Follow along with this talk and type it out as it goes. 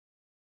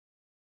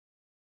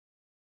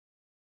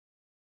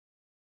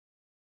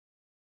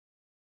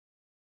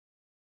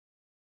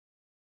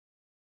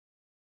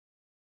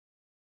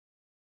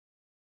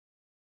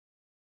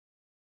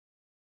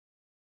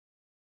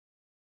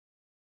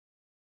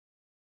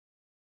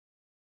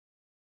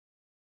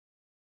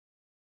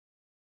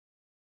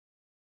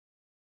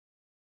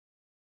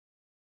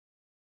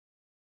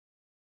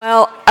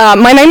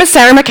My name is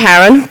Sarah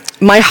McCarran.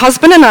 My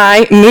husband and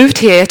I moved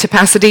here to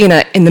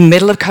Pasadena in the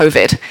middle of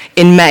COVID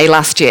in May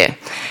last year.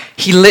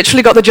 He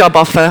literally got the job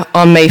offer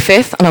on May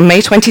 5th, and on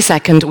May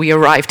 22nd, we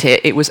arrived here.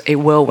 It was a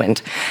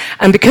whirlwind.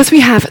 And because we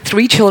have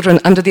 3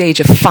 children under the age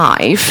of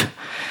 5,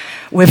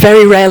 we're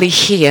very rarely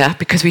here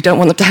because we don't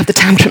want them to have the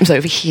tantrums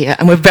over here,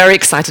 and we're very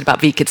excited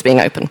about V-Kids being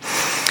open.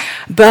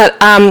 But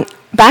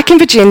back in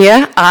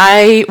Virginia,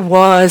 I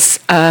was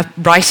a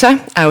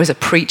writer, I was a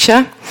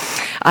preacher,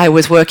 I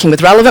was working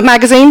with Relevant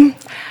magazine,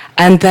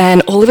 and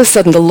then all of a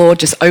sudden the Lord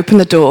just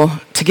opened the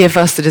door to give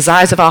us the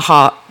desires of our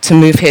heart to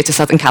move here to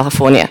Southern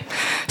California.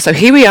 So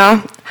here we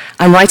are.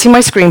 I'm writing my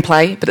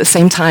screenplay, but at the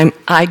same time,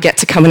 I get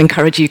to come and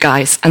encourage you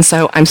guys. And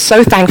so I'm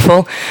so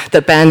thankful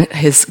that Ben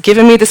has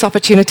given me this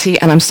opportunity,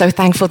 and I'm so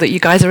thankful that you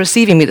guys are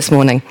receiving me this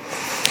morning.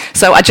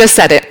 So I just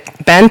said it.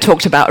 Ben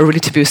talked about a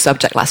really taboo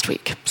subject last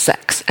week,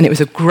 sex, and it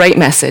was a great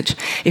message.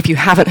 If you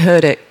haven't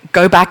heard it,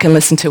 go back and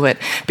listen to it,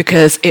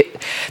 because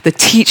the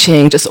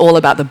teaching, just all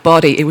about the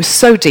body, it was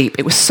so deep,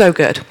 it was so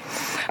good.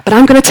 But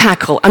I'm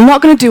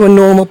not going to do a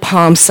normal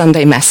Palm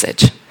Sunday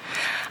message.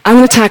 I'm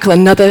going to tackle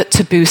another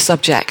taboo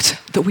subject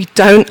that we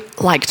don't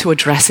like to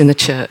address in the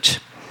church.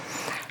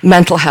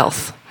 Mental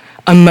health,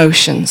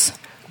 emotions,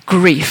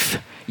 grief,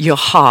 your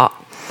heart.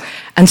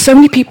 And so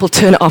many people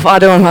turn it off. I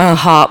don't want my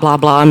heart, blah,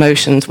 blah,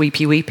 emotions,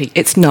 weepy, weepy.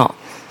 It's not.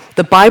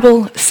 The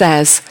Bible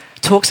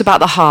talks about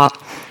the heart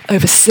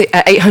over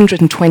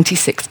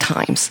 826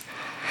 times.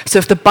 So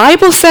if the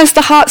Bible says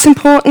the heart's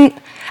important,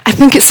 I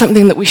think it's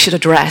something that we should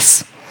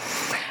address.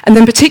 And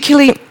then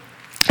particularly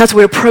as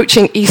we're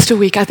approaching Easter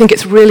week, I think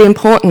it's really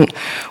important.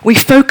 We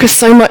focus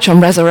so much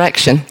on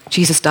resurrection.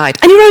 Jesus died,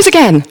 and he rose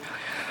again.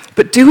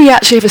 But do we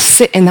actually ever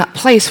sit in that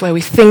place where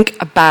we think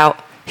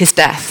about his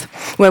death,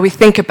 where we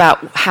think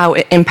about how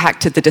it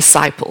impacted the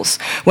disciples,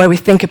 where we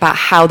think about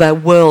how their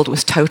world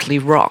was totally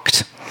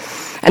rocked?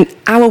 And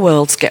our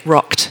worlds get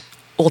rocked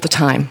all the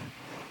time.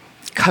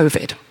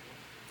 COVID.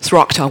 It's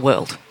rocked our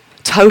world.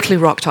 Totally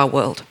rocked our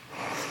world.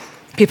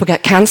 People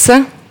get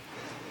cancer.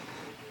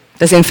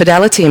 There's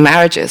infidelity in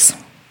marriages.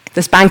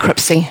 There's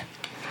bankruptcy.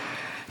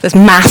 There's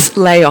mass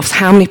layoffs.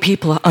 How many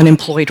people are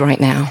unemployed right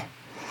now?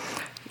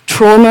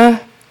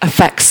 Trauma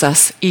affects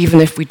us even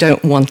if we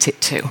don't want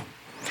it to.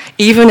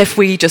 Even if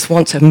we just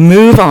want to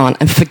move on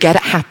and forget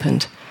it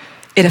happened,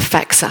 it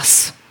affects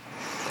us.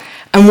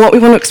 And what we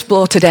want to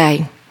explore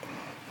today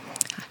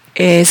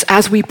is,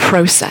 as we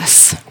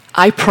process,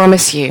 I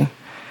promise you,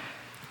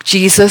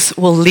 Jesus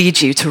will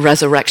lead you to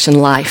resurrection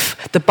life.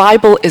 The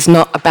Bible is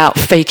not about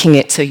faking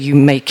it till you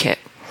make it.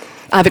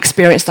 I've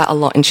experienced that a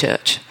lot in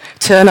church.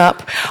 Turn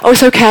up,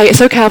 it's okay,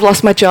 I've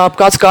lost my job,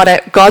 God's got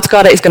it,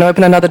 he's going to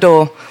open another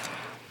door.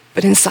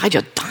 But inside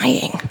you're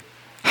dying.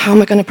 How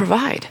am I going to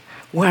provide?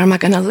 Where am I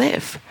going to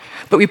live?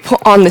 But we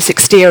put on this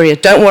exterior,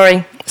 don't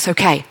worry, it's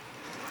okay.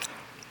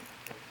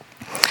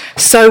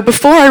 So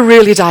before I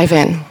really dive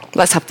in,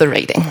 let's have the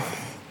reading.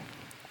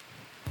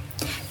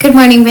 Good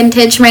morning,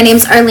 Vintage. My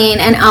name's Arlene,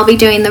 and I'll be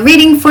doing the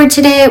reading for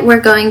today. We're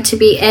going to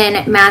be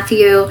in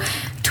Matthew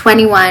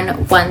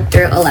 21, 1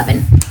 through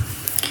 11.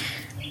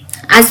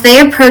 As they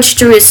approached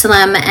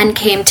Jerusalem and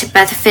came to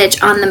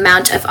Bethphage on the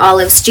Mount of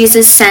Olives,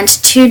 Jesus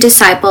sent 2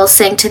 disciples,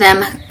 saying to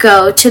them,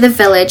 "Go to the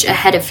village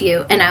ahead of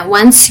you, and at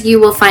once you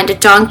will find a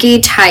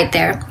donkey tied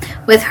there,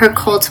 with her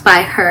colt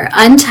by her.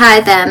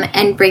 Untie them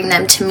and bring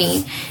them to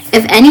me.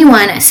 If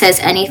anyone says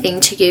anything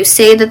to you,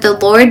 say that the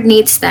Lord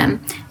needs them,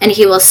 and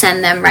he will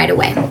send them right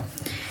away."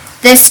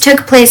 This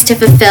took place to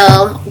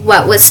fulfill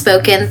what was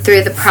spoken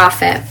through the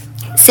prophet.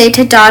 "Say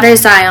to daughter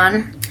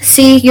Zion,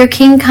 see, your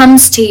king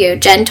comes to you,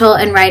 gentle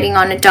and riding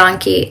on a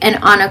donkey, and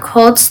on a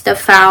colt, the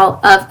foal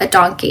of a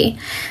donkey."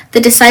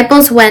 The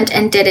disciples went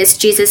and did as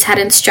Jesus had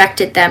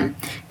instructed them.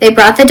 They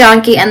brought the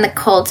donkey and the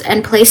colt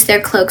and placed their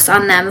cloaks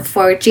on them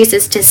for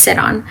Jesus to sit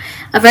on.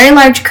 A very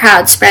large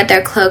crowd spread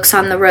their cloaks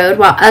on the road,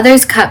 while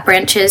others cut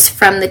branches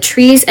from the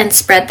trees and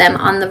spread them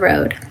on the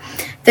road.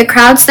 The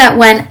crowds that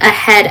went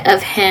ahead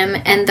of him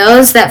and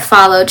those that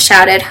followed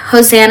shouted,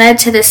 "Hosanna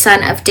to the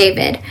Son of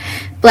David!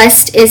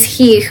 Blessed is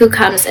he who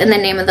comes in the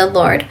name of the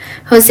Lord.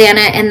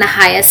 Hosanna in the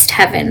highest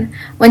heaven."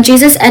 When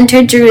Jesus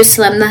entered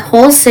Jerusalem, the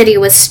whole city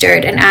was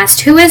stirred and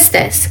asked, "Who is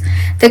this?"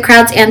 The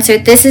crowds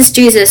answered, "This is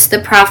Jesus, the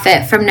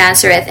prophet from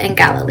Nazareth in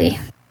Galilee."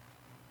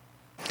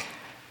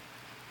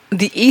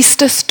 The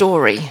Easter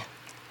story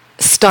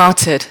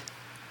started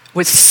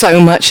with so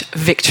much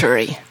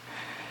victory.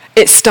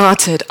 It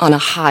started on a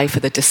high for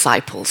the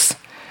disciples.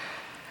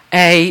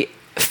 A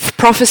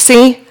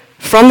prophecy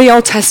from the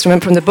Old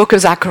Testament, from the book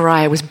of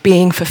Zechariah, was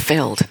being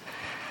fulfilled.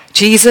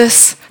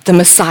 Jesus, the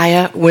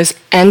Messiah, was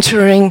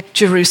entering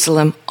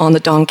Jerusalem on the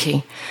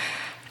donkey.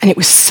 And it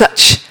was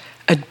such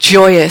a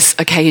joyous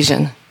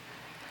occasion.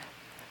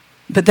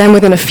 But then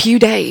within a few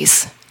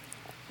days,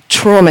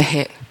 trauma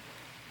hit.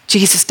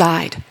 Jesus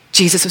died.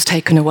 Jesus was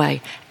taken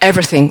away.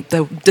 Everything,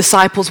 the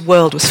disciples'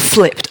 world was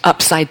flipped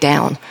upside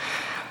down.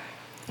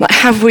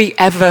 Have we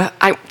ever,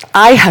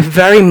 I have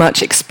very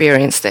much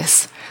experienced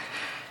this.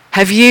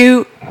 Have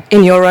you,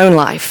 in your own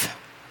life,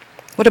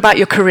 what about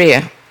your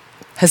career?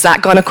 Has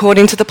that gone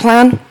according to the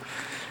plan?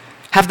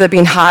 Have there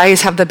been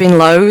highs? Have there been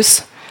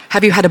lows?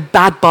 Have you had a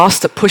bad boss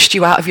that pushed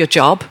you out of your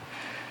job?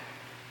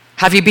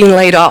 Have you been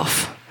laid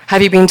off?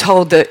 Have you been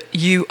told that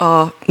you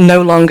are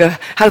no longer,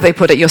 how do they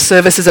put it, your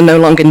services are no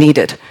longer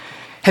needed?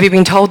 Have you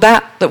been told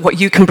that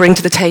what you can bring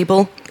to the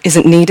table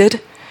isn't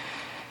needed?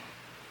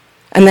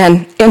 And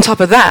then on top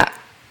of that,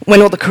 when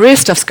all the career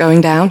stuff's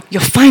going down,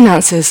 your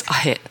finances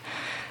are hit,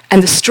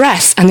 and the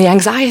stress and the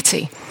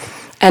anxiety.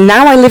 And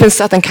now I live in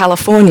Southern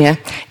California.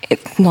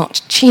 It's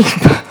not cheap.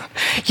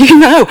 You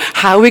know,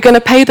 how are we going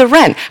to pay the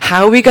rent?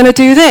 How are we going to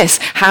do this?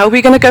 How are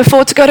we going to go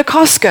forward to go to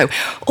Costco?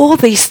 All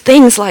these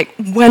things, like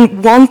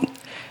when one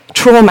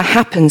trauma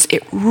happens,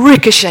 it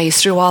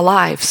ricochets through our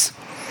lives.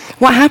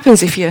 What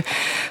happens if you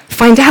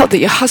find out that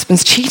your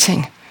husband's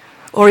cheating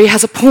or he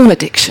has a porn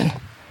addiction?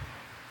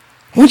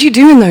 What do you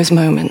do in those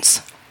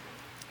moments?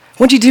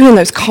 What do you do in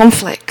those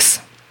conflicts?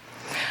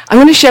 I'm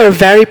going to share a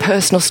very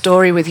personal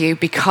story with you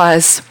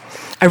because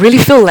I really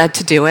feel led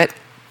to do it.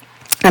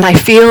 And I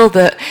feel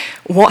that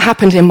what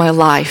happened in my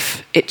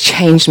life, it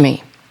changed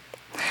me.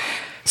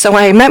 So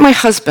I met my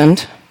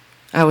husband.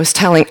 I was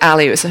telling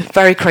Ali, it was a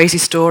very crazy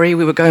story.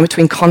 We were going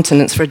between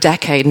continents for a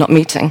decade, not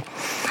meeting.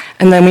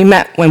 And then we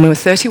met when we were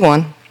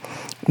 31,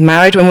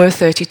 married when we were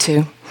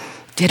 32,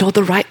 did all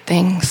the right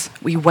things.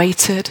 We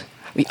waited,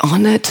 we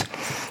honored,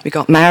 we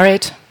got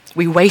married.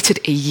 We waited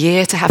a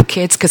year to have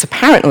kids, because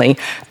apparently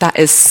that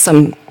is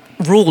some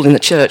rule in the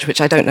church,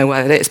 which I don't know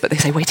what it is, but they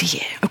say, wait a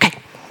year. Okay,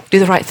 do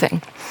the right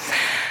thing.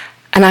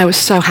 And I was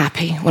so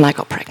happy when I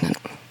got pregnant.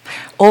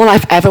 All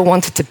I've ever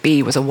wanted to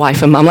be was a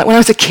wife and mum. Like when I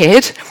was a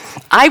kid,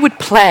 I would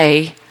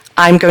play,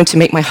 I'm going to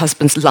make my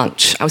husband's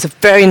lunch. I was a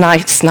very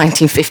nice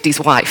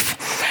 1950s wife.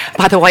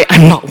 By the way,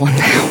 I'm not one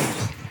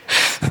now.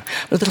 I'm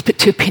a little bit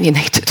too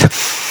opinionated.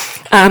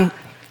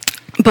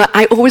 But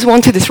I always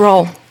wanted this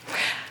role.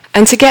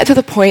 And to get to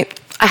the point,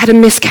 I had a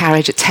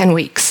miscarriage at 10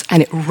 weeks,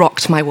 and it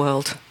rocked my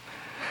world.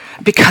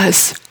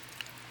 Because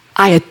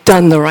I had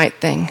done the right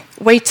thing.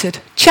 Waited,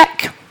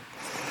 check.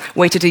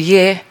 Waited a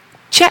year,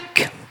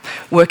 check.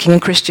 Working in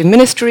Christian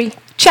ministry,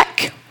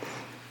 check.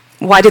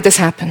 Why did this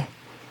happen?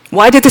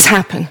 Why did this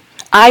happen?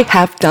 I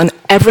have done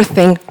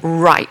everything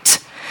right.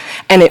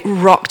 And it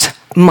rocked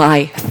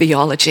my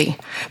theology,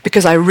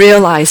 because I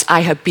realized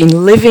I had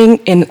been living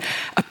in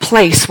a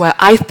place where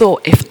I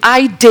thought if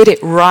I did it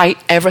right,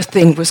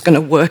 everything was going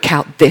to work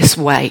out this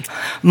way.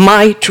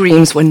 My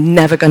dreams were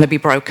never going to be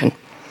broken.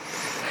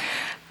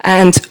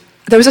 And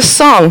there was a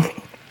song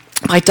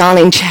by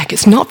Darlene Zschech.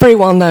 It's not very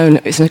well known.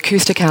 It's an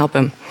acoustic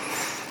album.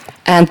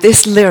 And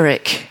this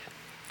lyric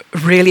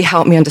really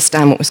helped me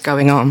understand what was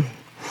going on.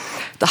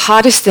 The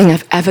hardest thing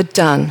I've ever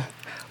done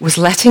was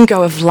letting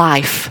go of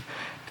life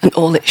and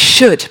all it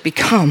should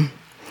become.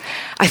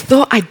 I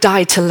thought I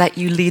died to let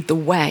you lead the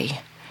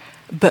way,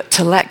 but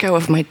to let go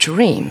of my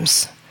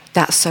dreams,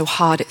 that's so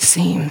hard it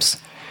seems.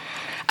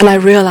 And I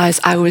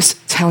realized I was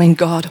telling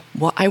God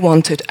what I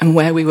wanted and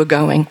where we were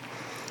going.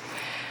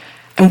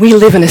 And we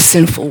live in a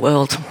sinful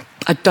world.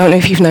 I don't know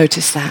if you've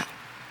noticed that.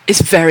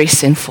 It's very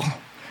sinful.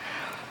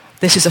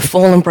 This is a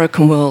fallen,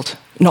 broken world.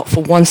 Not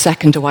for 1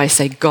 second do I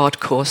say God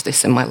caused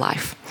this in my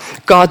life.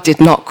 God did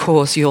not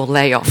cause your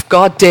layoff.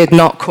 God did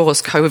not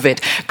cause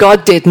COVID.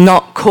 God did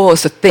not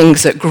cause the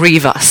things that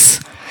grieve us.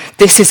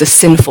 This is a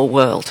sinful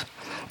world.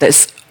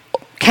 There's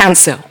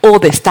cancer, all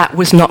this, that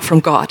was not from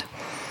God.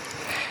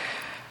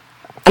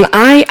 And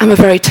I am a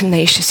very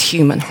tenacious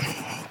human.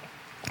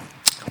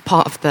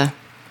 Part of the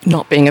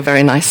not being a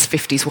very nice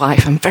 50s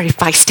wife, I'm very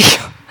feisty.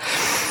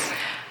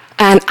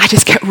 And I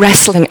just kept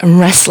wrestling,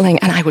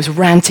 and I was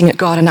ranting at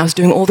God, and I was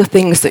doing all the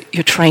things that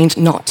you're trained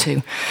not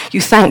to.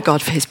 You thank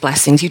God for his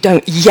blessings. You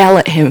don't yell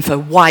at him for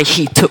why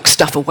he took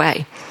stuff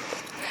away.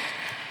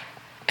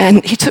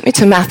 And he took me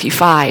to Matthew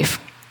 5.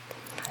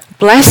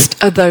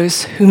 Blessed are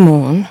those who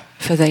mourn,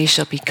 for they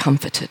shall be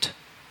comforted.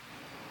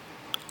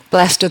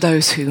 Blessed are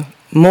those who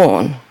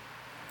mourn,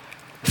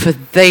 for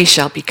they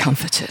shall be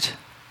comforted.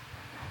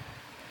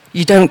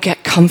 You don't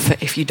get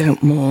comfort if you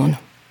don't mourn.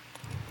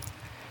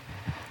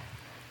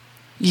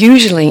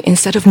 Usually,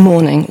 instead of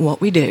mourning, what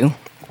we do,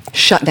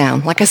 shut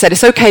down. Like I said,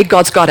 it's okay,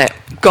 God's got it.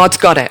 God's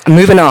got it. I'm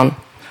moving on.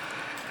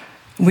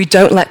 We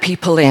don't let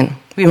people in.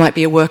 We might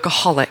be a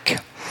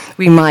workaholic.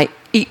 We might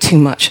eat too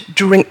much,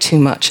 drink too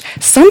much.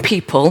 Some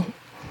people,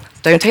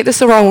 don't take this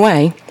the wrong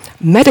way,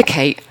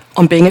 medicate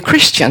on being a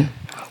Christian,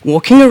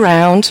 walking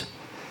around,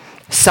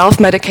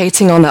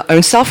 self-medicating on their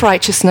own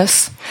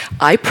self-righteousness.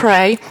 I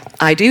pray,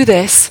 I do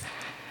this,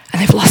 and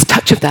they've lost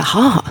touch of their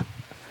heart.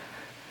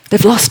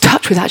 They've lost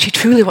touch with actually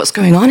truly what's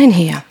going on in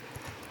here.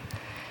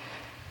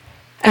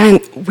 And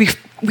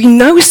we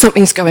know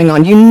something's going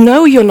on. You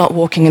know you're not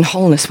walking in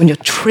wholeness when you're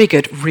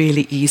triggered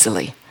really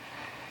easily.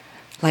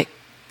 Like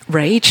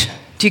rage.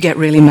 Do you get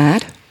really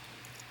mad?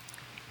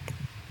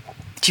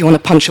 Do you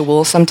want to punch a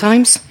wall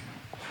sometimes?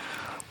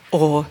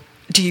 Or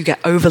do you get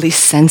overly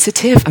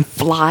sensitive and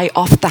fly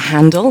off the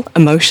handle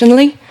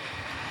emotionally?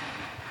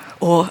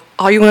 Or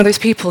are you one of those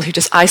people who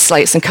just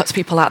isolates and cuts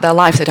people out of their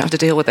lives? They don't have to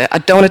deal with it. I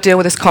don't want to deal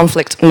with this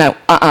conflict. No,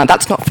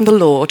 that's not from the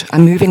Lord.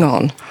 I'm moving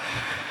on.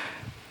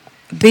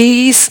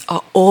 These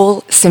are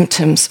all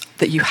symptoms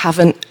that you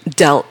haven't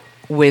dealt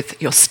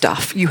with your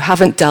stuff. You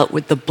haven't dealt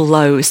with the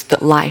blows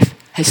that life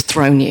has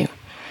thrown you.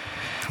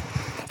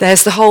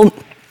 There's the whole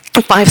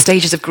 5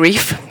 stages of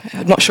grief.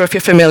 I'm not sure if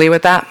you're familiar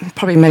with that.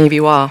 Probably many of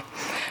you are.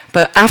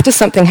 But after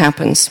something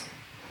happens,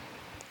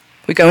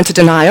 we go into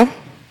denial.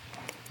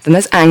 Then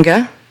there's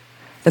anger.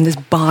 Then there's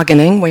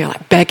bargaining, where you're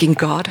like begging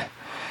God.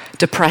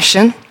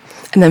 Depression.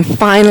 And then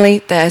finally,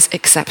 there's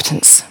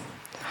acceptance.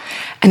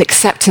 And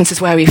acceptance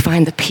is where we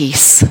find the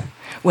peace,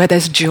 where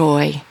there's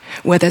joy,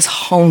 where there's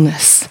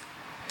wholeness.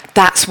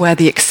 That's where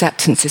the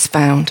acceptance is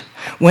found.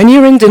 When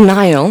you're in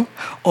denial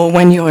or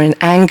when you're in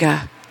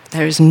anger,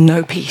 there is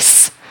no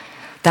peace.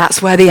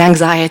 That's where the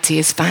anxiety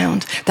is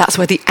found. That's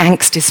where the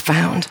angst is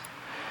found.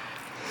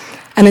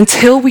 And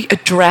until we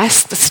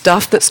address the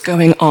stuff that's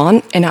going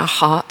on in our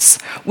hearts,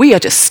 we are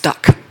just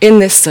stuck in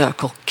this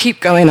circle.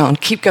 Keep going on,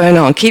 keep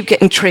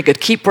getting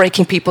triggered, keep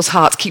breaking people's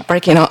hearts, keep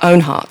breaking our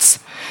own hearts.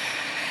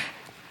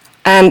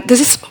 And there's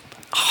this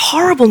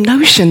horrible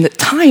notion that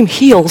time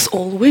heals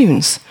all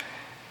wounds.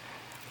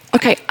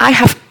 Okay, I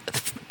have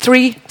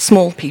 3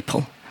 small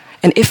people,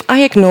 and if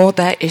I ignore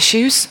their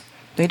issues,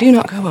 they do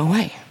not go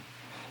away.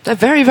 They're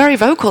very, very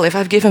vocal if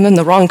I've given them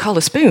the wrong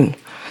color spoon.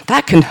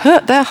 That can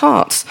hurt their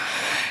hearts.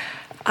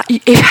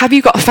 Have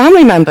you got a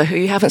family member who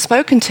you haven't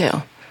spoken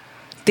to?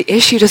 The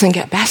issue doesn't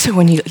get better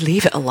when you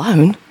leave it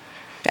alone.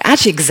 It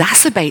actually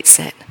exacerbates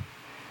it.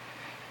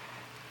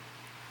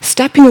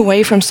 Stepping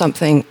away from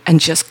something and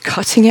just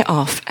cutting it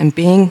off and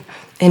being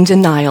in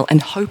denial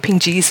and hoping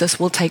Jesus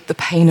will take the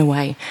pain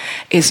away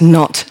is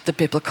not the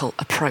biblical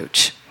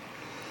approach.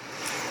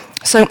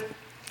 So,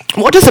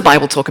 what does the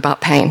Bible talk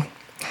about pain?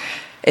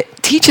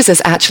 It teaches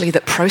us actually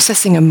that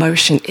processing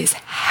emotion is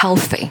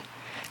healthy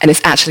and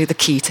it's actually the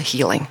key to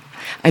healing.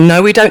 I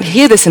know we don't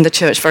hear this in the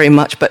church very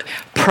much, but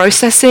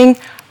processing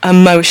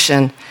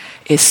emotion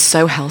is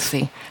so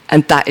healthy,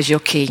 and that is your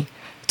key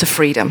to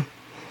freedom.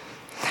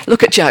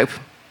 Look at Job.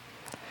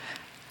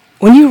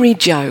 When you read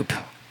Job,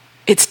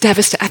 it's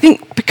devastating. I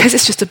think because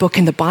it's just a book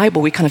in the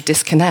Bible, we kind of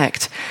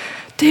disconnect.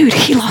 Dude,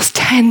 he lost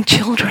 10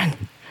 children.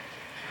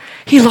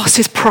 He lost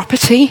his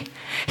property.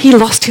 He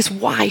lost his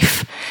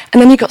wife.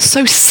 And then he got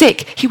so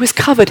sick, he was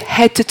covered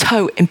head to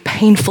toe in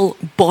painful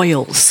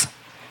boils.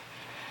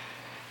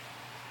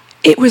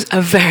 It was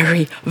a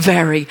very,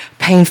 very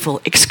painful,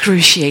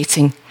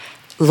 excruciating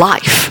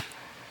life.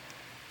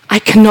 I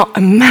cannot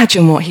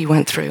imagine what he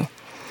went through.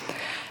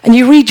 And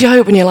you read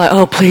Job and you're like,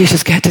 oh, please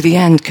just get to the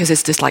end, because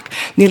it's just like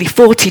nearly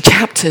 40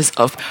 chapters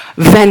of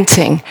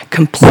venting,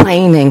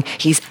 complaining.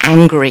 He's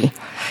angry.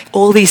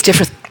 All these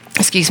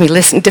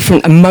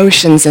different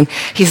emotions, and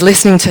he's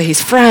listening to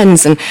his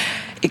friends, and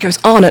it goes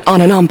on and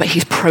on and on, but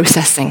he's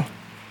processing.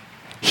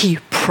 He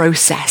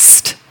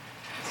processed.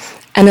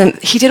 And then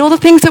he did all the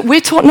things that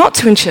we're taught not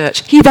to in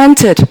church. He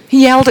vented.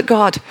 He yelled at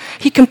God.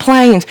 He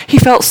complained. He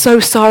felt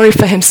so sorry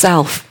for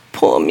himself.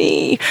 Poor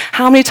me.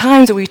 How many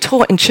times are we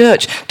taught in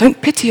church,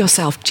 don't pity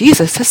yourself,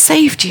 Jesus has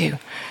saved you.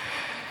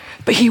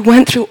 But he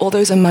went through all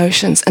those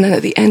emotions, and then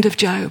at the end of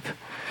Job,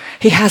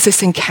 he has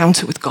this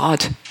encounter with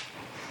God.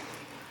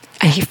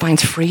 And he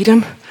finds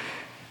freedom,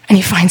 and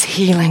he finds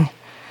healing.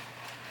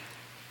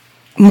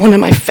 One of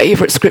my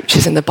favorite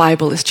scriptures in the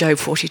Bible is Job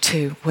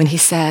 42, when he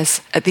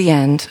says at the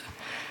end,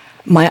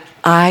 my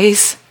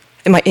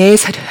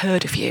ears had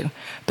heard of you,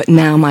 but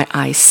now my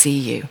eyes see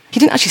you. He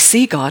didn't actually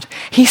see God.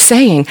 He's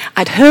saying,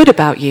 I'd heard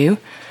about you,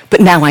 but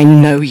now I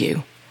know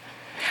you.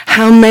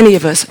 How many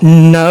of us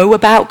know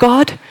about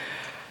God,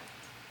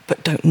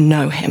 but don't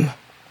know him?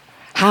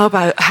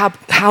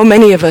 How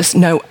many of us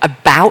know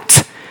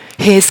about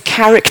his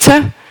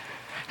character?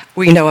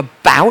 We know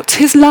about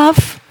his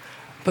love,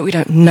 but we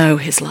don't know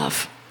his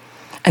love.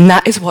 And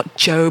that is what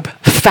Job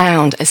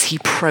found as he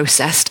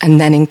processed and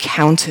then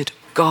encountered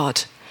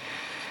God.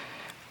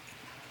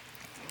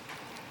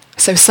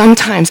 So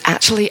sometimes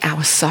actually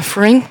our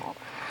suffering,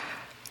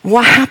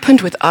 what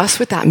happened with us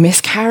with that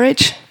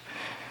miscarriage,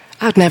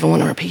 I'd never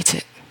want to repeat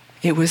it.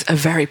 It was a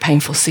very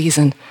painful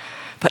season,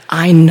 but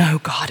I know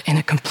God in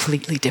a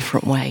completely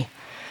different way.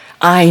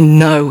 I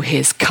know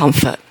his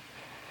comfort.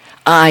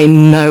 I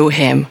know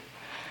him.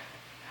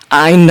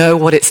 I know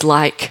what it's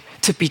like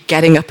to be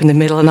getting up in the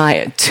middle of the night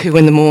at 2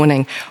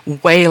 a.m,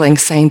 wailing,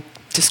 saying,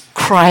 just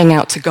crying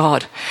out to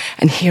God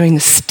and hearing the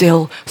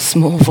still,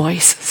 small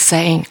voice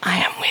saying, I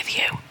am with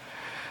you.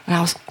 And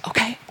I was,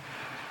 okay.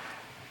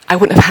 I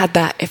wouldn't have had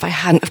that if I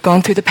hadn't have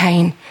gone through the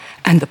pain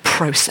and the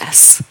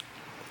process.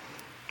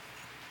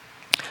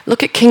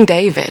 Look at King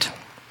David.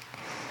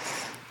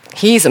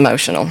 He's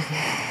emotional.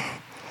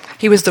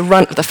 He was the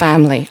runt of the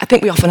family. I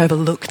think we often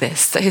overlook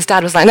this. That his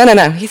dad was like,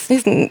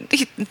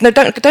 no,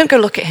 don't go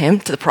look at him,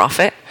 to the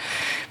prophet.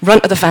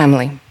 Runt of the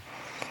family.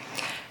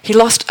 He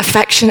lost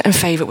affection and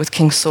favor with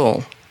King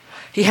Saul.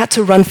 He had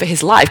to run for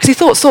his life because he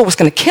thought Saul was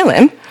going to kill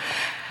him.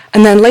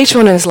 And then later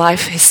on in his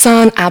life, his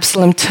son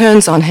Absalom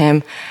turns on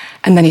him,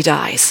 and then he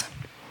dies.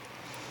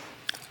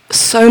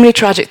 So many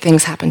tragic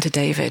things happened to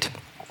David.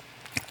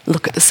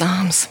 Look at the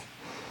Psalms.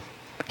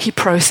 He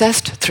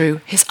processed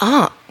through his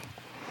art.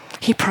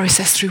 He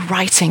processed through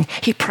writing.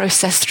 He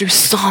processed through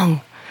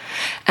song.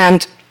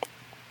 And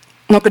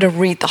I'm not going to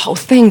read the whole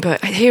thing,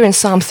 but here in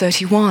Psalm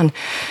 31,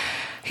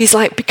 he's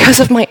like, because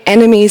of my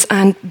enemies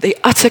and the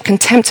utter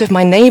contempt of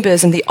my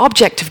neighbors and the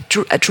object of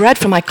dread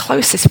for my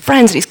closest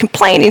friends, and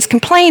he's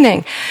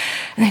complaining.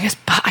 And he goes,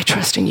 but I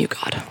trust in you,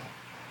 God.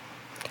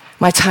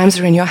 My times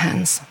are in your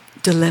hands.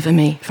 Deliver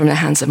me from the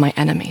hands of my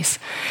enemies.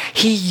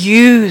 He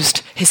used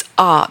his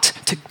art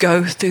to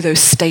go through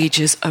those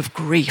stages of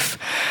grief.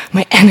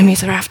 My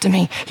enemies are after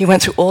me. He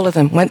went through all of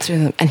them,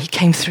 and he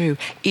came through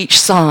each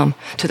psalm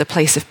to the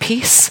place of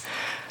peace,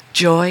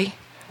 joy,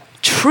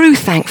 true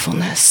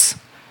thankfulness,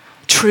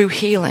 true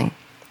healing.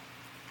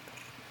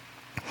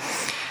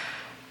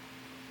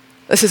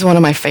 This is one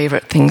of my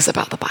favorite things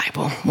about the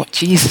Bible, what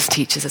Jesus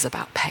teaches us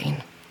about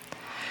pain.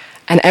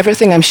 And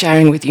everything I'm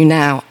sharing with you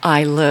now,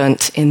 I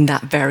learnt in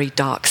that very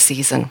dark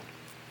season.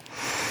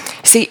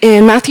 See,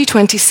 in Matthew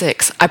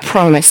 26, I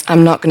promise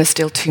I'm not going to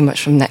steal too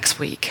much from next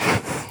week.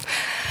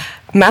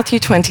 Matthew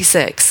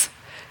 26,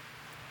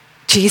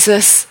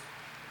 Jesus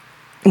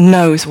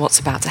knows what's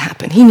about to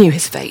happen. He knew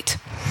his fate.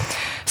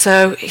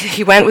 So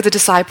he went with the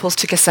disciples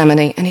to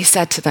Gethsemane, and he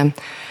said to them,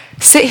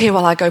 sit here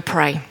while I go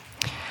pray.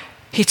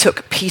 He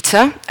took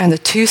Peter and the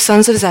 2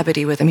 sons of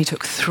Zebedee with him. He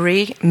took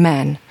 3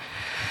 men.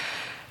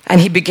 And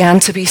he began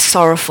to be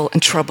sorrowful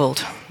and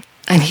troubled.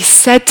 And he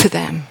said to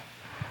them,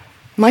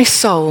 my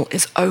soul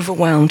is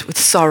overwhelmed with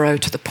sorrow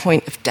to the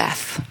point of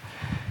death.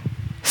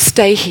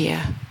 Stay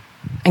here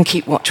and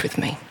keep watch with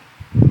me.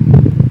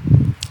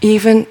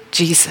 Even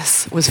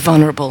Jesus was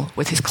vulnerable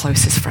with his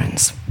closest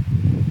friends.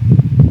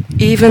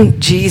 Even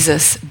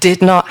Jesus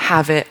did not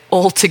have it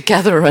all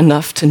together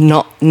enough to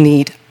not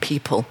need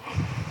people.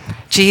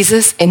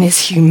 Jesus, in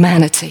his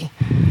humanity,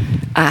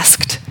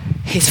 asked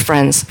his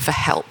friends for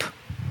help.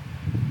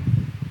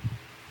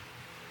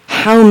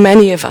 How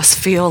many of us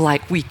feel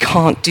like we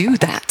can't do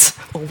that,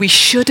 or we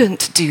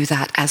shouldn't do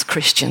that as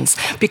Christians,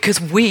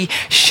 because we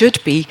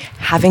should be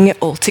having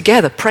it all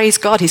together? Praise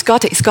God, he's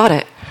got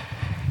it.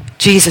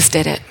 Jesus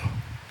did it.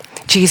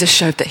 Jesus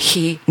showed that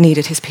he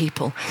needed his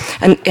people.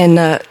 And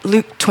in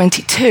Luke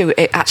 22,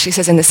 it actually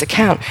says in this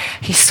account,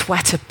 he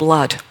sweated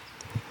blood.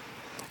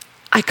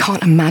 I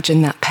can't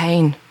imagine that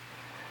pain.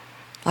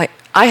 Like,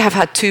 I have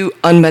had 2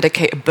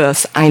 unmedicated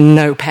births. I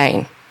know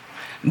pain,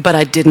 but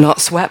I did not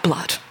sweat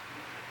blood.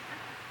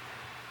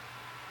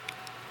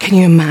 Can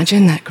you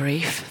imagine that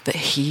grief that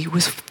he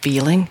was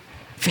feeling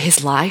for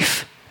his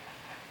life?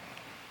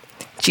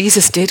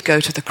 Jesus did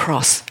go to the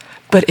cross,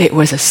 but it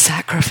was a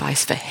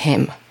sacrifice for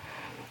him.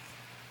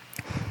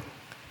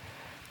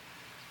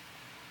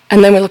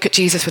 And then we look at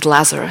Jesus with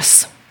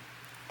Lazarus.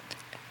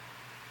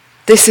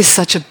 This is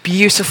such a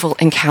beautiful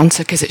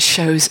encounter because it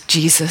shows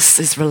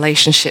Jesus'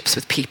 relationships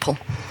with people.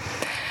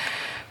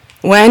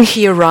 When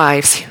he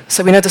arrives,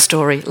 so we know the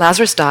story,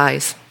 Lazarus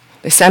dies,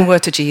 they send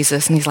word to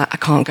Jesus, and he's like, I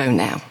can't go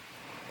now.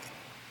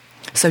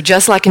 So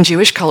just like in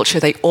Jewish culture,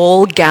 they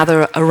all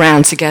gather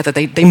around together.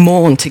 They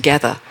mourn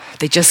together.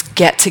 They just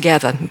get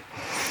together.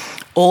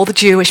 All the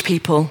Jewish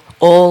people,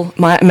 all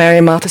Mary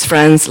and Martha's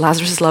friends,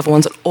 Lazarus' loved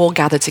ones, all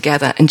gathered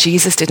together. And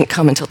Jesus didn't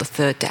come until the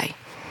 3rd day.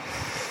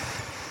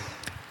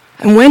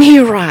 And when he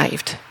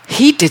arrived,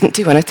 he didn't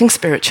do anything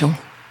spiritual.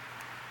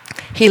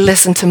 He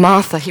listened to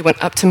Martha. He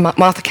went up to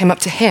Martha, came up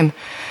to him.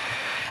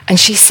 And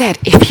she said,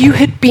 if you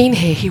had been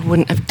here, he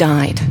wouldn't have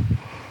died.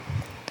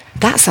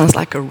 That sounds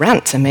like a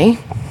rant to me.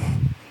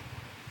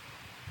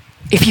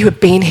 If you had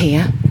been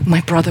here,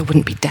 my brother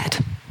wouldn't be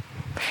dead.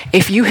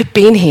 If you had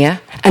been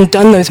here and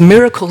done those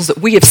miracles that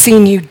we have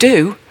seen you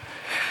do,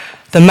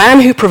 the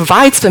man who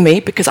provides for me,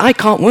 because I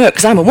can't work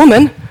because I'm a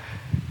woman,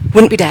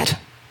 wouldn't be dead.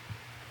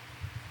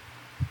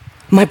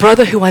 My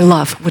brother who I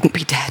love wouldn't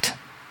be dead.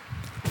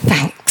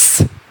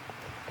 Thanks.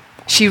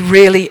 She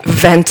really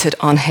vented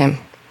on him.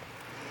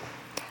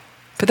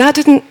 But that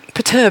didn't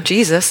perturb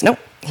Jesus. Nope,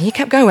 he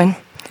kept going,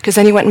 because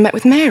then he went and met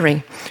with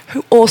Mary,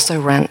 who also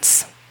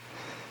rants.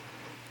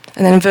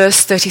 And then in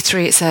verse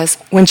 33 it says,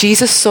 when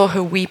Jesus saw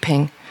her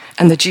weeping,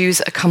 and the Jews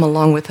that had come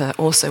along with her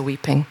also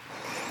weeping,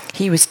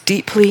 he was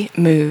deeply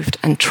moved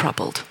and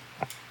troubled.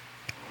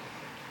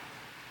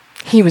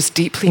 He was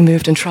deeply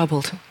moved and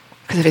troubled.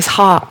 Because of his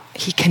heart,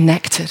 he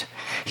connected.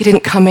 He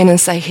didn't come in and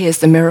say, here's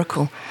the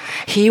miracle.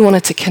 He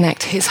wanted to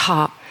connect his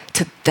heart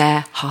to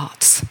their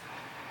hearts.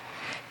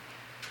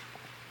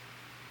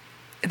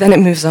 Then it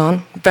moves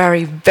on.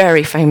 Very,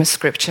 very famous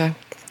scripture.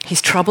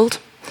 He's troubled.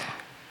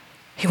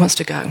 He wants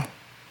to go.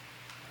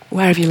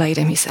 Where have you laid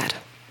him, he said.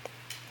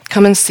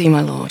 Come and see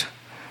my Lord.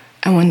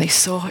 And when he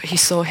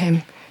saw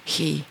him,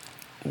 he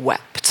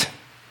wept.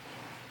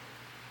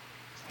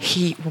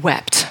 He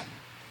wept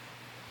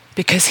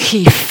because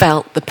he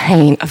felt the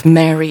pain of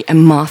Mary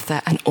and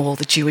Martha and all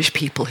the Jewish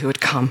people who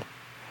had come.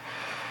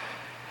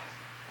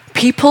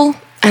 People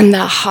and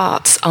their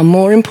hearts are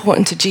more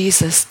important to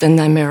Jesus than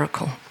their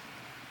miracle.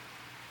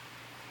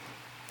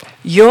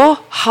 Your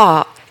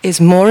heart is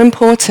more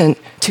important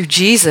to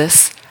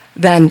Jesus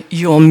than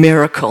your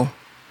miracle.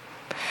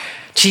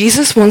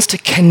 Jesus wants to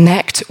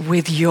connect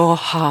with your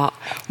heart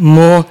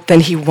more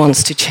than he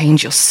wants to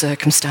change your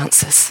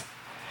circumstances.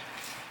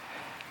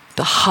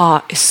 The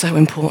heart is so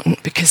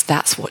important because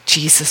that's what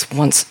Jesus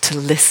wants to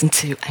listen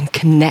to and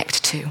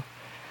connect to.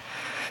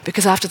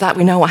 Because after that,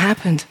 we know what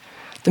happened.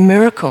 The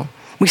miracle.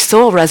 We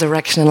saw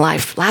resurrection and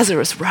life.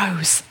 Lazarus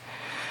rose.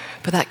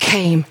 But that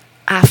came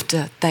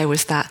after there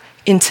was that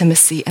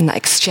intimacy and that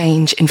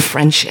exchange in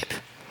friendship.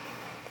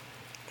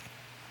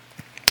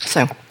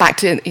 So, back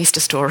to the Easter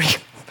story.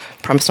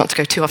 Promise not to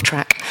go too off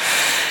track.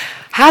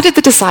 How did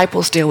the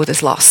disciples deal with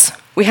this loss?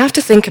 We have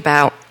to think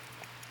about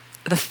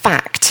the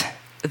fact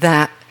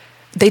that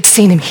they'd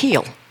seen him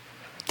heal.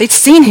 They'd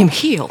seen him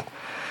heal.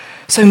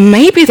 So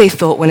maybe they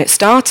thought when it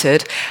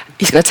started,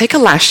 he's going to take a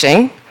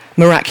lashing,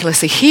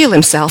 miraculously heal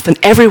himself, and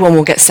everyone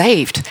will get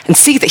saved and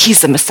see that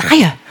he's the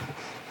Messiah.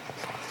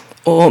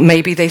 Or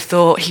maybe they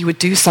thought he would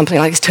do something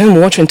like turn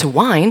water into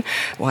wine.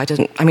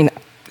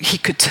 He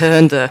could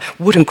turn the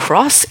wooden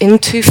cross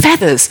into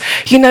feathers.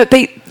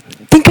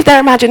 Think of their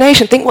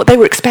imagination. Think what they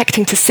were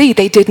expecting to see.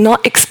 They did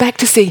not expect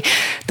to see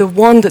the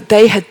one that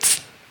they had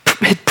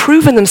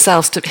proven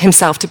himself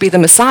to be the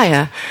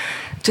Messiah,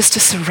 just to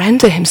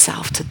surrender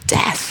himself to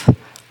death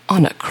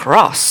on a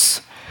cross.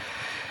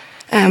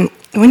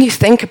 When you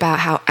think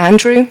about how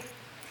Andrew,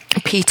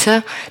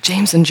 Peter,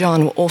 James, and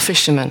John were all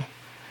fishermen,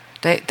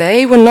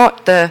 they were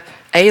not the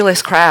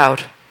A-list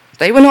crowd.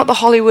 They were not the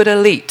Hollywood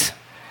elite.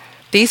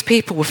 These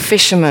people were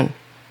fishermen.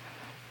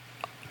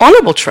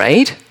 Honorable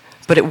trade,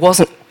 but it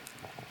wasn't,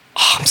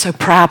 I'm so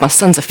proud, my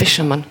son's a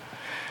fisherman.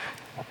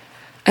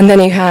 And then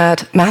you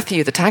had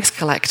Matthew, the tax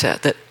collector,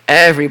 that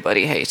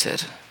everybody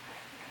hated.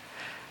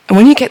 And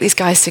when you get these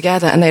guys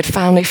together and they'd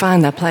finally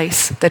found their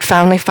place, they'd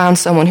finally found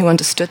someone who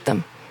understood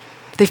them.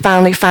 They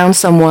finally found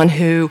someone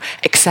who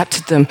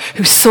accepted them,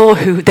 who saw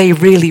who they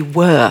really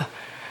were.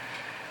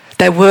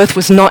 Their worth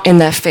was not in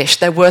their fish.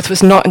 Their worth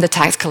was not in the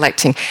tax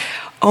collecting.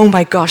 Oh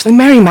my gosh, like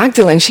Mary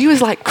Magdalene, she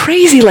was like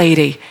crazy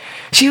lady.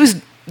 She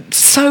was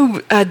so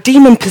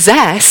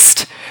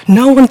demon-possessed,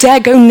 no one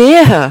dared go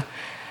near her.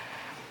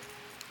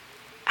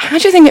 How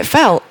do you think it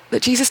felt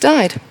that Jesus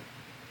died?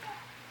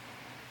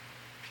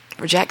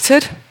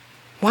 Rejected?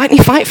 Why didn't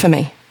he fight for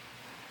me?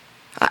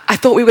 I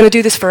thought we were going to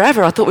do this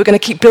forever. I thought we were going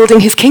to keep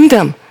building his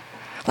kingdom.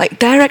 Like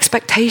their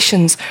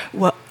expectations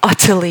were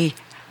utterly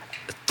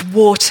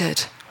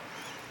thwarted.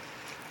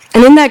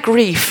 And in their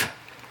grief,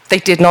 they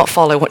did not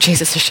follow what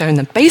Jesus has shown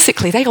them.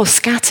 Basically, they all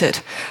scattered.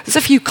 There's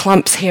a few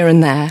clumps here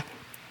and there,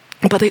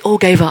 but they all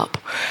gave up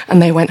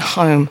and they went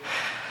home.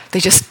 They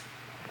just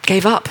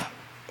gave up.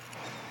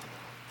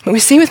 But we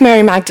see with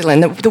Mary Magdalene,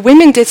 the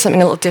women did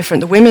something a little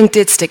different. The women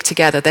did stick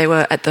together. They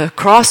were at the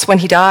cross when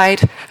he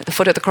died, at the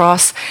foot of the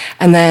cross,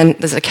 and then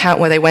there's an account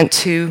where they went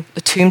to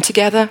the tomb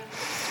together.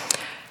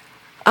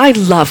 I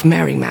love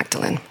Mary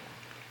Magdalene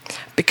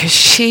because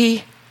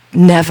she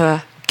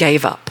never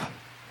gave up.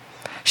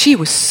 She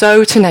was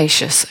so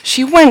tenacious.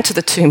 She went to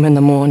the tomb in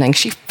the morning.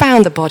 She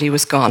found the body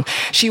was gone.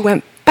 She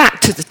went back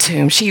to the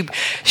tomb. She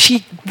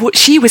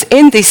was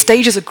in these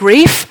stages of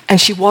grief,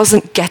 and she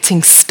wasn't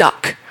getting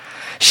stuck.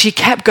 She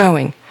kept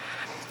going.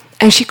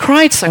 And she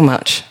cried so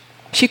much,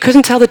 she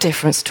couldn't tell the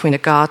difference between a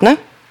gardener,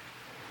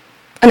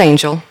 an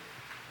angel,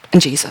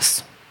 and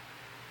Jesus.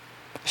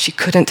 She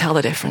couldn't tell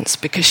the difference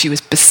because she was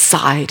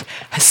beside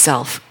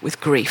herself with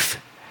grief.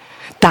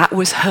 That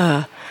was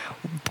her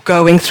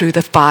going through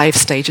the 5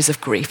 stages of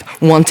grief,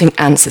 wanting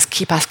answers,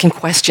 keep asking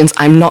questions.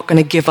 I'm not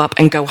going to give up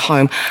and go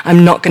home.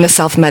 I'm not going to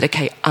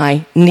self-medicate.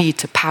 I need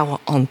to power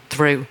on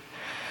through.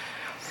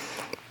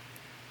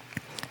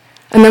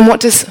 And then what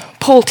does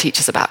Paul teach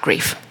us about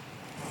grief?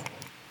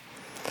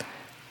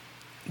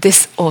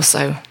 This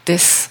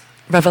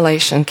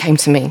revelation came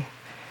to me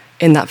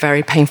in that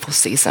very painful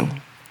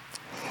season.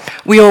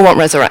 We all want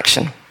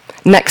resurrection.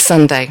 Next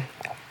Sunday,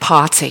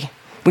 party.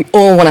 We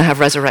all want to have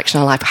resurrection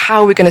in our life.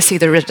 How are we going to see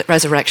the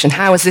resurrection?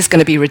 How is this going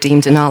to be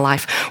redeemed in our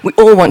life? We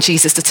all want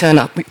Jesus to turn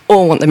up. We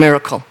all want the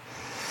miracle.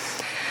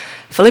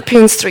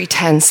 Philippians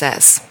 3:10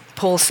 says,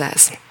 Paul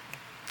says,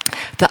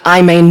 that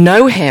I may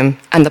know him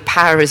and the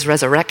power of his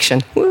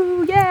resurrection.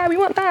 Woo, yeah, we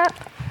want that.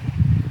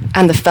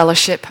 And the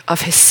fellowship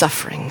of his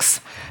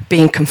sufferings,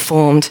 being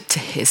conformed to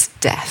his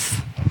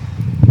death.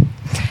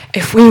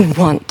 If we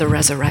want the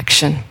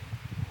resurrection,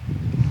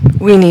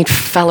 we need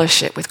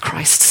fellowship with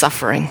Christ's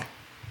suffering.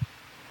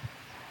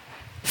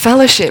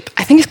 Fellowship,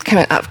 I think it's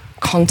coming out of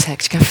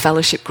context. You can have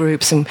fellowship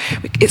groups, and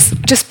it's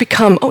just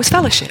become, it's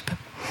fellowship.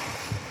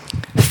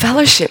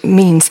 Fellowship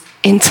means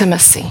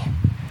intimacy,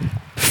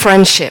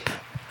 friendship,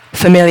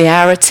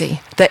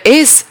 familiarity. There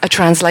is a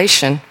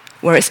translation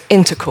where it's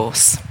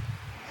intercourse.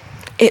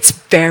 It's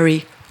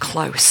very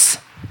close.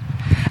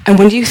 And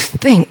when you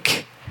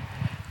think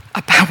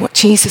about what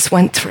Jesus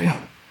went through,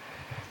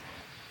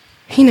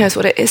 he knows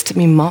what it is to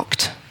be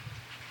mocked.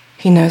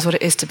 He knows what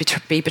it is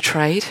to be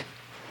betrayed.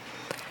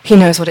 He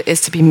knows what it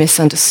is to be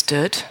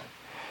misunderstood.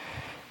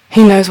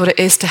 He knows what it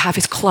is to have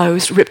his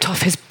clothes ripped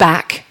off his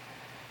back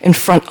in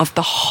front of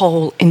the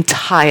whole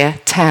entire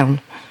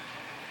town.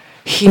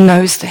 He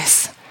knows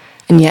this,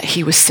 and yet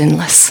he was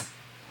sinless.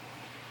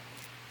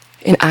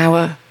 In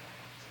our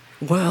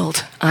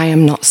world, I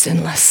am not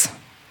sinless.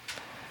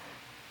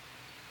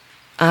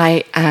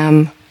 I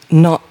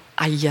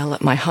yell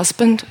at my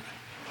husband.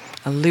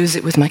 I lose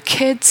it with my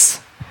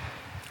kids.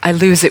 I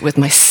lose it with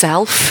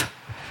myself.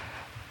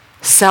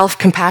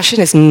 Self-compassion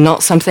is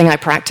not something I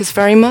practice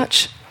very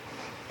much.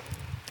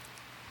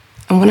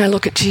 And when I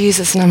look at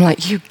Jesus and I'm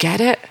like, you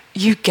get it?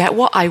 You get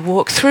what I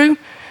walk through,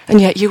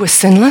 and yet you were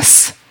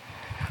sinless?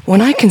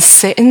 When I can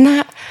sit in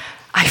that,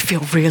 I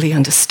feel really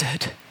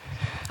understood.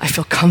 I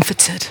feel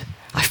comforted.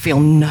 I feel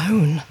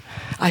known.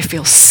 I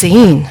feel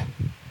seen.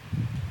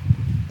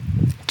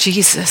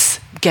 Jesus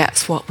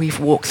gets what we've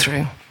walked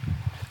through.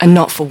 And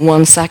not for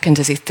 1 second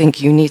does he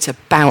think you need to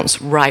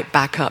bounce right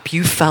back up.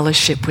 You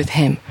fellowship with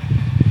him.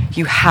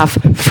 You have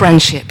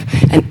friendship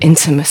and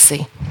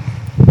intimacy.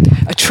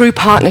 A true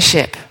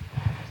partnership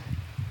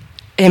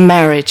in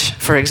marriage,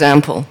 for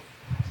example,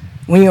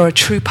 when you're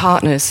true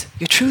partners,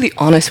 you're truly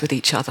honest with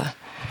each other.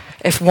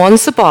 If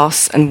one's the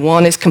boss and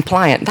one is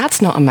compliant,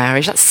 that's not a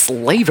marriage, that's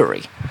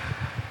slavery.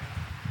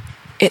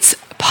 It's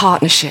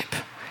partnership.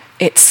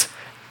 It's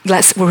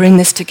we're in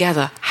this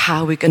together.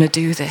 How are we going to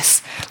do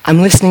this?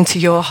 I'm listening to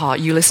your heart.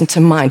 You listen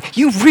to mine.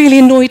 You really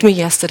annoyed me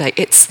yesterday.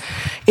 It's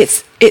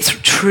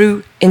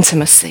true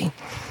intimacy.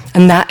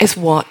 And that is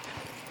what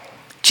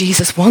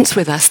Jesus wants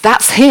with us.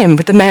 That's him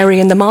with the Mary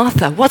and the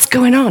Martha. What's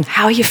going on?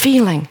 How are you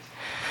feeling?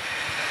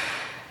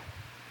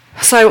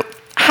 So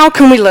how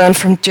can we learn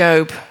from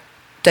Job,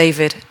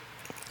 David,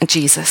 and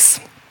Jesus?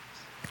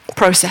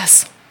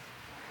 Process.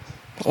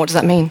 What does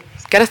that mean?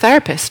 Get a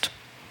therapist.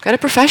 Get a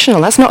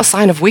professional. That's not a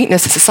sign of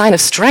weakness. It's a sign of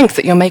strength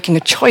that you're making a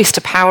choice to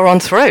power on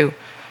through.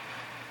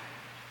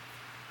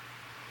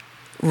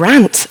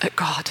 Rant at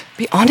God.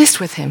 Be honest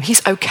with him.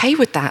 He's okay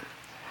with that.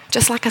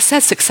 Just like I said,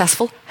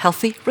 successful,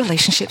 healthy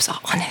relationships are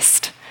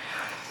honest.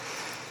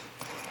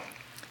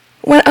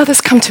 When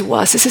others come to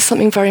us, this is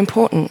something very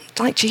important.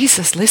 Like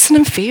Jesus, listen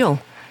and feel.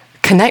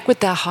 Connect with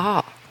their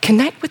heart.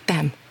 Connect with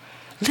them.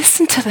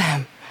 Listen to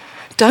them.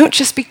 Don't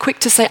just be quick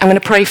to say, I'm going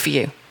to pray for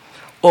you.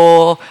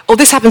 Or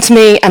this happened to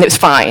me and it was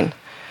fine.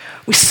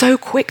 We're so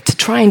quick to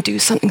try and do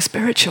something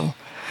spiritual.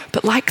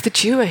 But like the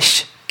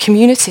Jewish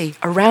community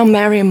around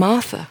Mary and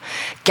Martha,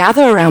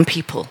 gather around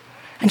people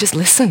and just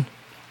listen.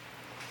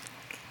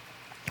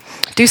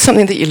 Do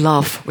something that you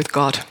love with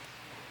God.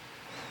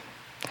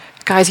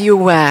 Guys, are you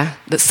aware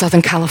that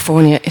Southern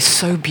California is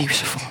so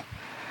beautiful?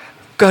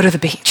 Go to the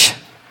beach.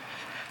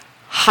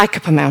 Hike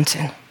up a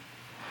mountain.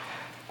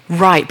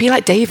 Write. Be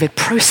like David.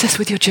 Process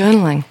with your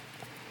journaling.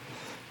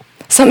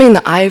 Something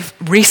that I've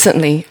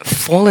recently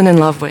fallen in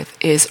love with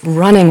is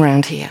running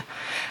around here.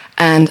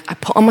 And I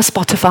put on my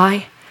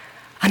Spotify,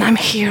 and I'm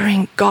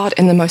hearing God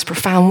in the most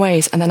profound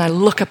ways. And then I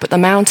look up at the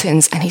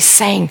mountains, and he's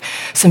saying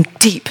some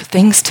deep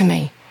things to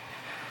me.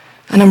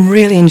 And I'm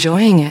really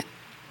enjoying it.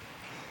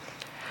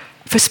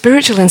 For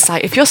spiritual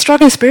insight, if you're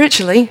struggling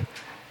spiritually,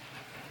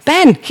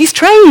 Ben, he's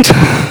trained.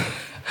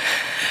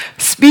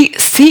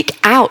 Seek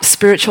out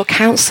spiritual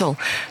counsel.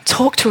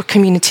 Talk to a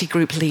community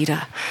group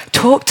leader.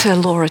 Talk to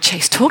Laura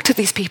Chase. Talk to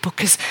these people,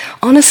 because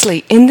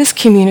honestly, in this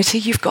community,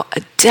 you've got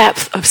a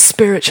depth of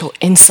spiritual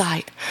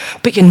insight,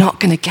 but you're not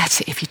going to get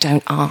it if you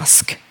don't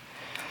ask.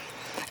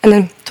 And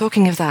then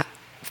talking of that,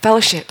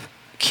 fellowship,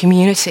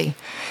 community.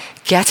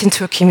 Get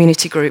into a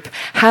community group.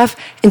 Have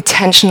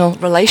intentional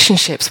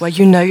relationships where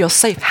you know you're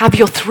safe. Have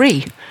your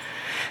 3.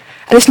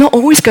 And it's not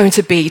always going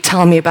to be,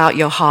 tell me about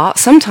your heart.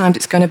 Sometimes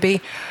it's going to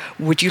be,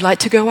 would you like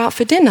to go out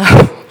for dinner?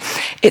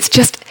 It's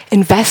just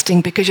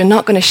investing, because you're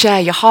not going to share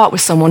your heart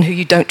with someone who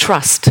you don't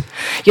trust.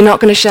 You're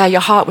not going to share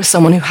your heart with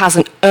someone who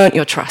hasn't earned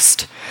your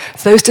trust.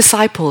 Those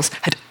disciples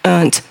had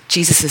earned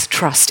Jesus'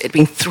 trust. It'd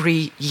been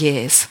 3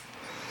 years.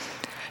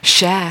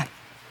 Share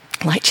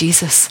like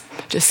Jesus.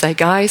 Just say,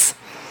 guys,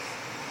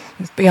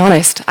 be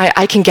honest.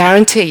 I can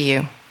guarantee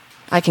you,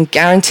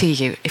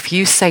 if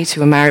you say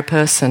to a married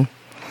person,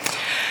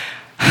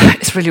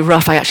 it's really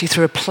rough, I actually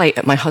threw a plate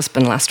at my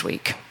husband last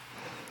week,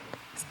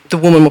 the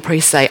woman will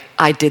probably say,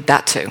 I did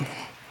that too.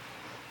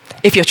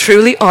 If you're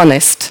truly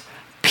honest,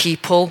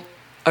 people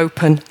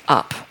open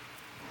up.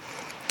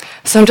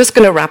 So I'm just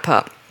going to wrap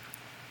up.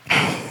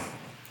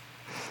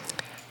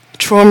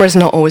 Trauma is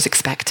not always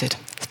expected.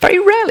 It's very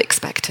rarely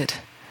expected.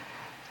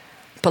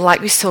 But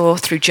like we saw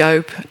through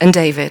Job and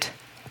David,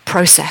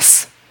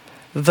 process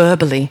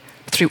verbally,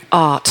 through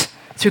art,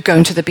 through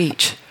going to the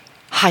beach,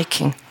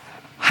 hiking,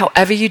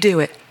 however you do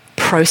it,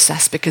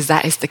 process, because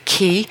that is the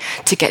key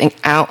to getting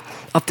out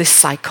of this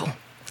cycle.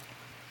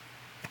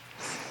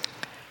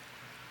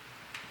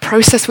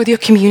 Process with your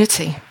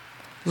community.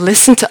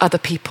 Listen to other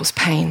people's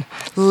pain.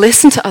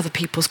 Listen to other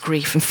people's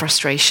grief and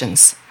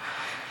frustrations.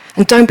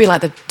 And don't be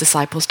like the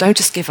disciples. Don't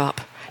just give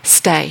up.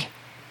 Stay.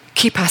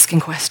 Keep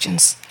asking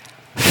questions.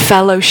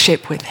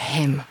 Fellowship with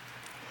him.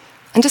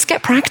 And just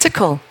get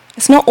practical.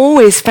 It's not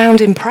always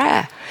found in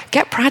prayer.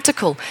 Get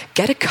practical.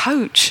 Get a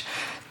coach.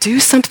 Do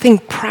something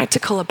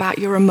practical about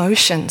your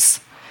emotions.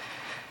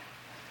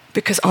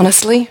 Because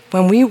honestly,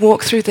 when we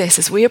walk through this,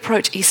 as we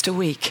approach Easter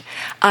week,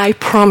 I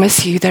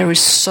promise you there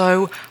is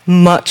so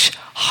much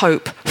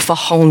hope for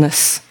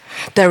wholeness.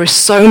 There is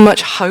so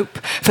much hope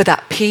for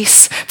that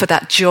peace, for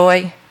that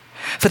joy,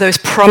 for those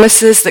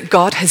promises that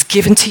God has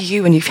given to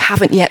you and you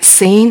haven't yet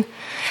seen.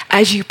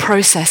 As you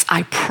process,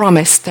 I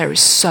promise there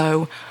is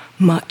so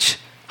much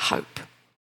hope.